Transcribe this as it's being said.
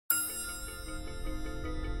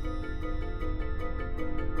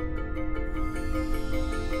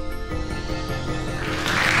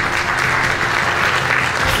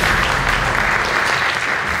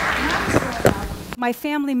my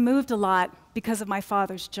family moved a lot because of my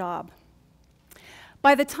father's job.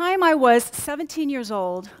 By the time I was 17 years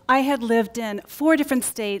old, I had lived in 4 different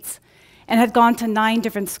states and had gone to 9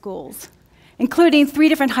 different schools, including 3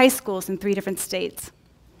 different high schools in 3 different states.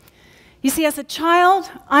 You see, as a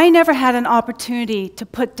child, I never had an opportunity to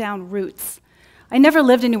put down roots. I never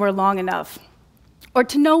lived anywhere long enough, or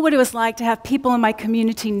to know what it was like to have people in my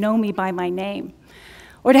community know me by my name,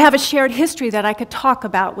 or to have a shared history that I could talk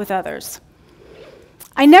about with others.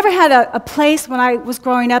 I never had a place when I was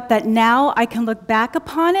growing up that now I can look back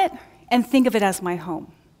upon it and think of it as my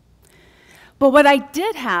home. But what I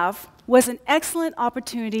did have was an excellent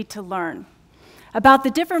opportunity to learn about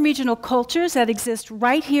the different regional cultures that exist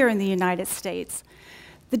right here in the United States,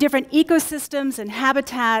 the different ecosystems and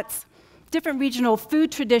habitats, different regional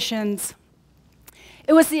food traditions.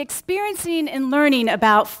 It was the experiencing and learning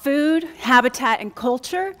about food, habitat, and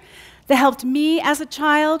culture that helped me as a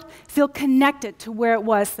child feel connected to where it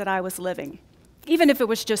was that I was living, even if it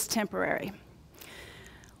was just temporary.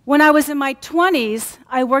 When I was in my 20s,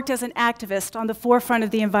 I worked as an activist on the forefront of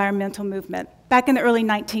the environmental movement back in the early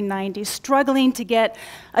 1990s, struggling to get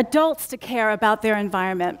adults to care about their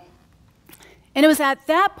environment. And it was at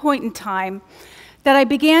that point in time that I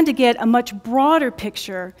began to get a much broader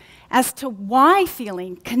picture as to why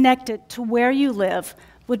feeling connected to where you live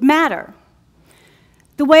would matter.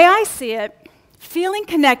 The way I see it, feeling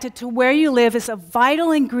connected to where you live is a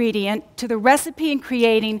vital ingredient to the recipe in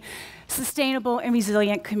creating sustainable and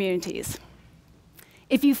resilient communities.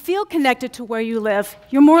 If you feel connected to where you live,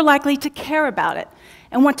 you're more likely to care about it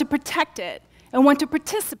and want to protect it and want to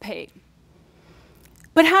participate.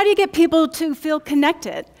 But how do you get people to feel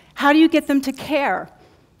connected? How do you get them to care?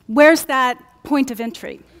 Where's that point of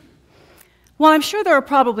entry? Well, I'm sure there are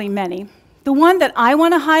probably many. The one that I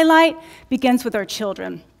want to highlight begins with our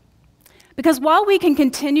children. Because while we can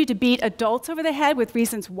continue to beat adults over the head with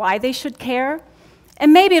reasons why they should care,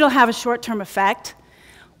 and maybe it'll have a short-term effect,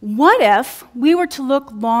 what if we were to look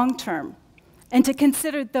long-term and to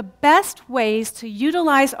consider the best ways to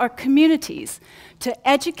utilize our communities to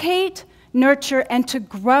educate, nurture, and to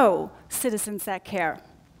grow citizens that care?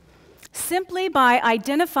 Simply by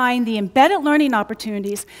identifying the embedded learning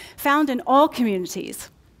opportunities found in all communities,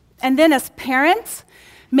 and then as parents,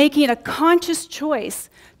 making a conscious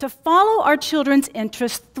choice to follow our children's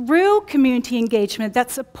interests through community engagement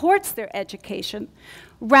that supports their education,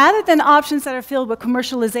 rather than options that are filled with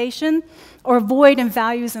commercialization or void in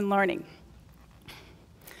values and learning.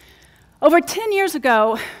 Over 10 years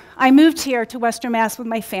ago, I moved here to Western Mass with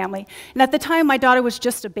my family, and at the time my daughter was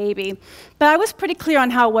just a baby, but I was pretty clear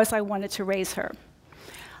on how it was I wanted to raise her.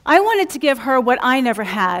 I wanted to give her what I never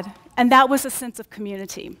had, and that was a sense of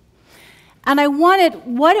community. And I wanted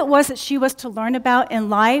what it was that she was to learn about in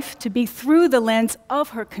life to be through the lens of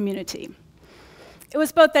her community. It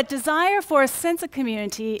was both that desire for a sense of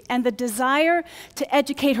community and the desire to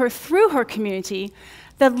educate her through her community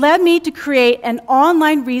that led me to create an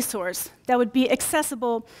online resource that would be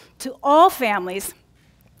accessible to all families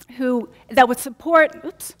that would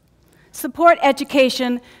support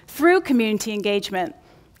education through community engagement,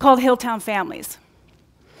 called Hilltown Families.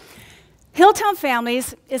 Hilltown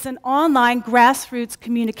Families is an online grassroots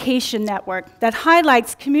communication network that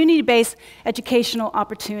highlights community-based educational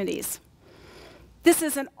opportunities. This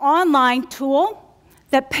is an online tool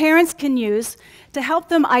that parents can use to help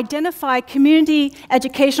them identify community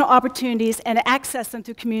educational opportunities and access them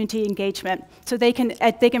through community engagement so they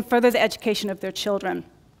can further the education of their children.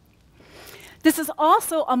 This is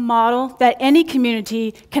also a model that any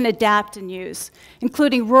community can adapt and use,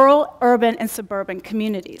 including rural, urban, and suburban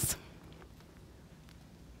communities.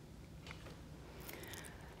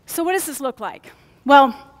 So what does this look like?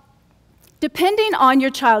 Well, depending on your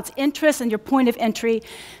child's interests and your point of entry,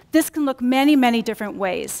 this can look many, many different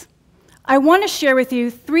ways. I want to share with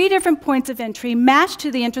you 3 different points of entry matched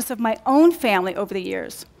to the interests of my own family over the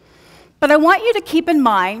years. But I want you to keep in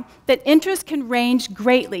mind that interests can range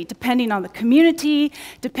greatly depending on the community,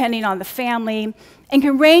 depending on the family, and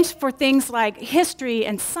can range for things like history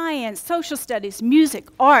and science, social studies, music,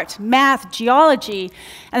 art, math, geology,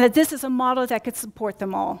 and that this is a model that could support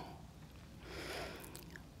them all.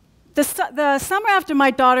 The summer after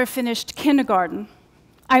my daughter finished kindergarten,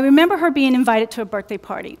 I remember her being invited to a birthday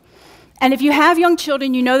party. And if you have young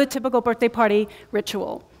children, you know the typical birthday party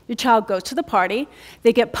ritual. Your child goes to the party,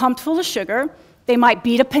 they get pumped full of sugar, they might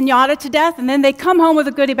beat a piñata to death, and then they come home with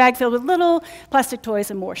a goodie bag filled with little plastic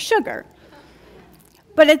toys and more sugar.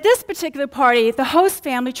 But at this particular party, the host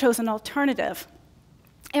family chose an alternative.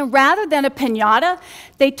 And rather than a piñata,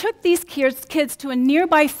 they took these kids to a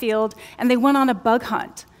nearby field and they went on a bug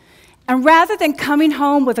hunt. And rather than coming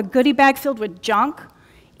home with a goodie bag filled with junk,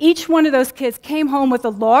 each one of those kids came home with a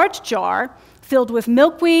large jar filled with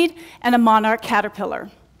milkweed and a monarch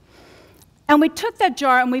caterpillar. And we took that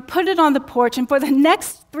jar and we put it on the porch, and for the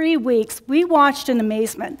next 3 weeks, we watched in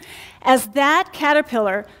amazement as that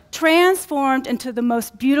caterpillar transformed into the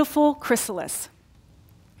most beautiful chrysalis.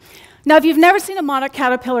 Now, if you've never seen a monarch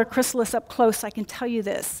caterpillar chrysalis up close, I can tell you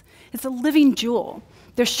this. It's a living jewel.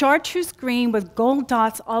 They're chartreuse green with gold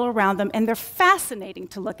dots all around them, and they're fascinating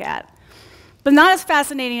to look at. But not as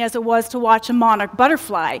fascinating as it was to watch a monarch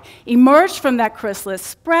butterfly emerge from that chrysalis,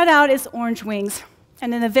 spread out its orange wings,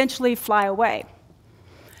 and then eventually fly away.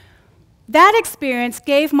 That experience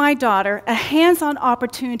gave my daughter a hands-on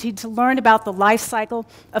opportunity to learn about the life cycle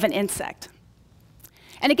of an insect.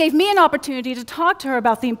 And it gave me an opportunity to talk to her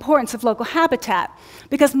about the importance of local habitat,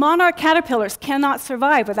 because monarch caterpillars cannot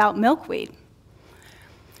survive without milkweed.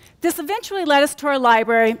 This eventually led us to our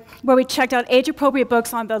library, where we checked out age-appropriate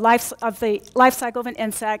books on the life cycle of an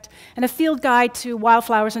insect and a field guide to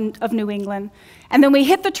wildflowers of New England. And then we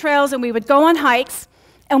hit the trails, and we would go on hikes,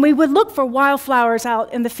 and we would look for wildflowers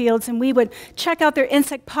out in the fields, and we would check out their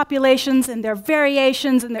insect populations and their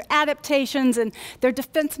variations and their adaptations and their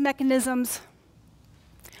defense mechanisms.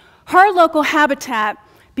 Her local habitat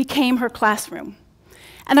became her classroom.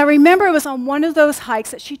 And I remember it was on one of those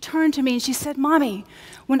hikes that she turned to me and she said, "Mommy,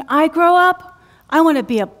 when I grow up, I want to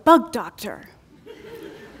be a bug doctor."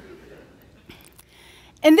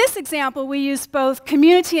 In this example, we used both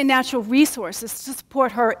community and natural resources to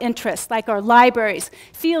support her interests, like our libraries,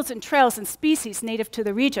 fields and trails, and species native to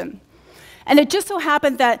the region. And it just so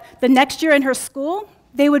happened that the next year in her school,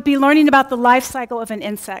 they would be learning about the life cycle of an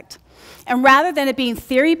insect. And rather than it being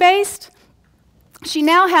theory-based, she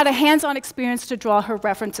now had a hands-on experience to draw her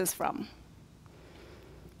references from.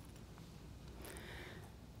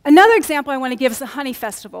 Another example I want to give is the Honey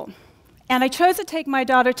Festival. And I chose to take my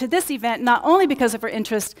daughter to this event not only because of her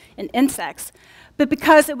interest in insects, but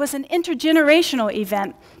because it was an intergenerational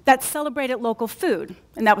event that celebrated local food,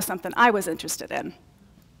 and that was something I was interested in.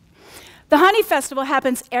 The Honey Festival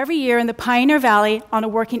happens every year in the Pioneer Valley on a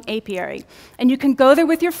working apiary, and you can go there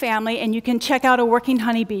with your family and you can check out a working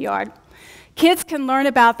honeybee yard. Kids can learn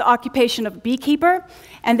about the occupation of a beekeeper,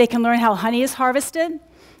 and they can learn how honey is harvested.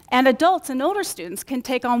 And adults and older students can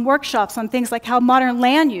take on workshops on things like how modern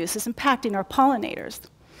land use is impacting our pollinators.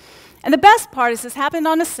 And the best part is this happened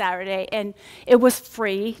on a Saturday, and it was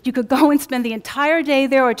free. You could go and spend the entire day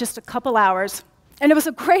there or just a couple hours. And it was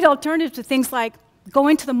a great alternative to things like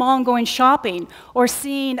going to the mall and going shopping, or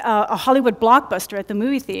seeing a Hollywood blockbuster at the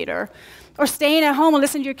movie theater, or staying at home and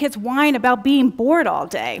listening to your kids whine about being bored all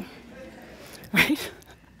day. Right?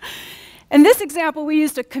 In this example, we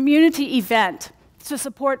used a community event to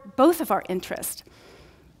support both of our interests,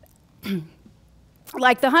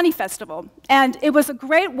 like the Honey Festival. And it was a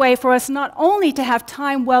great way for us not only to have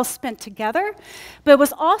time well spent together, but it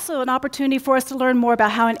was also an opportunity for us to learn more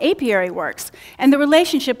about how an apiary works and the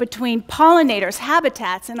relationship between pollinators,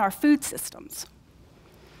 habitats, and our food systems.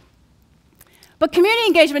 But community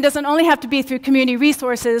engagement doesn't only have to be through community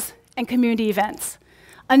resources and community events.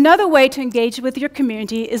 Another way to engage with your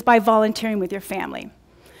community is by volunteering with your family.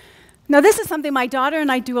 Now, this is something my daughter and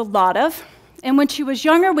I do a lot of. And when she was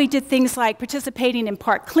younger, we did things like participating in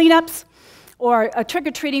park cleanups, or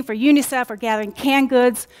trick-or-treating for UNICEF, or gathering canned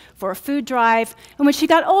goods for a food drive. And when she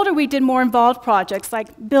got older, we did more involved projects, like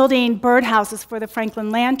building birdhouses for the Franklin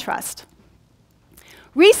Land Trust.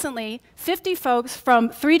 Recently, 50 folks from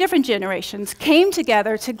 3 different generations came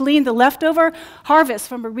together to glean the leftover produce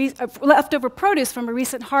from a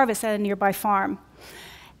recent harvest at a nearby farm.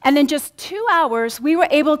 And in just 2 hours, we were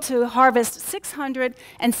able to harvest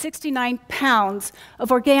 669 pounds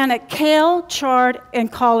of organic kale, chard,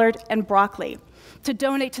 and collard, and broccoli to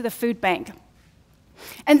donate to the food bank.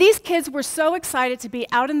 And these kids were so excited to be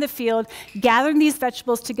out in the field, gathering these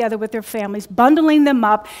vegetables together with their families, bundling them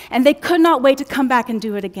up, and they could not wait to come back and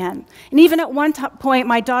do it again. And even at one point,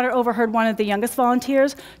 my daughter overheard one of the youngest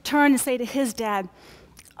volunteers turn and say to his dad,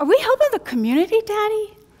 "Are we helping the community,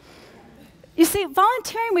 Daddy?" You see,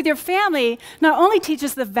 volunteering with your family not only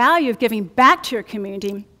teaches the value of giving back to your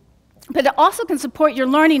community, but it also can support your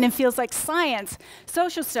learning in fields like science,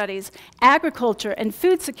 social studies, agriculture, and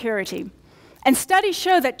food security. And studies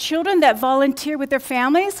show that children that volunteer with their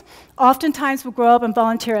families oftentimes will grow up and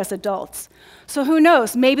volunteer as adults. So who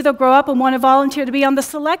knows, maybe they'll grow up and want to volunteer to be on the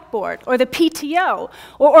select board, or the PTO,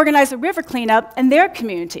 or organize a river cleanup in their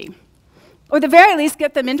community. Or at the very least,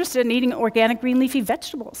 get them interested in eating organic green leafy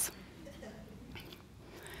vegetables.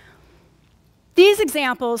 These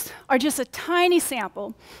examples are just a tiny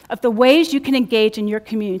sample of the ways you can engage in your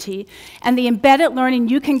community and the embedded learning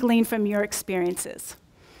you can glean from your experiences.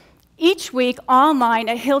 Each week, online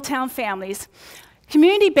at Hilltown Families,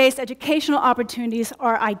 community-based educational opportunities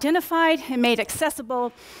are identified and made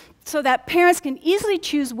accessible so that parents can easily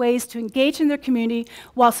choose ways to engage in their community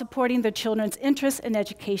while supporting their children's interests in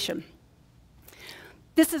education.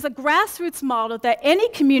 This is a grassroots model that any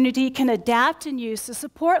community can adapt and use to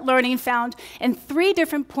support learning found in 3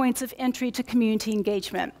 different points of entry to community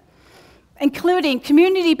engagement, including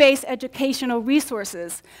community-based educational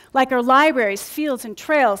resources like our libraries, fields, and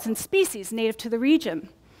trails and species native to the region,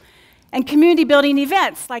 and community-building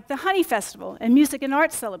events like the Honey Festival and music and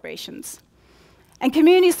art celebrations, and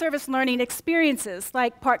community service learning experiences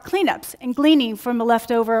like park cleanups and gleaning from a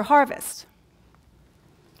leftover harvest.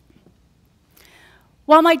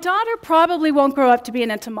 While my daughter probably won't grow up to be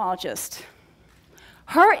an entomologist,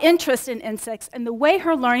 her interest in insects and the way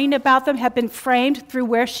her learning about them have been framed through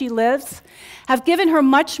where she lives have given her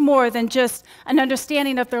much more than just an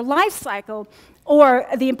understanding of their life cycle or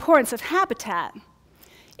the importance of habitat.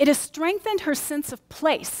 It has strengthened her sense of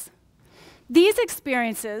place. These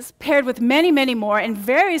experiences, paired with many, many more in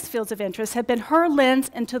various fields of interest, have been her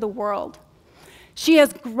lens into the world. She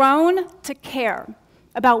has grown to care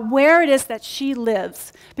about where it is that she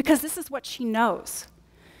lives, because this is what she knows.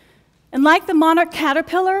 And like the monarch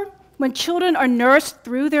caterpillar, when children are nourished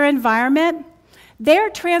through their environment, their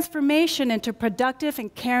transformation into productive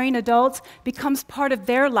and caring adults becomes part of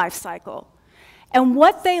their life cycle. And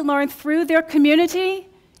what they learn through their community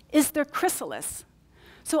is their chrysalis.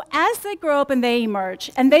 So as they grow up and they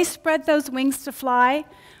emerge, and they spread those wings to fly,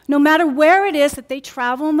 no matter where it is that they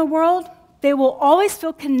travel in the world, they will always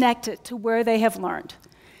feel connected to where they have learned.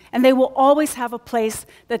 And they will always have a place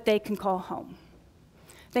that they can call home.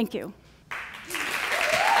 Thank you.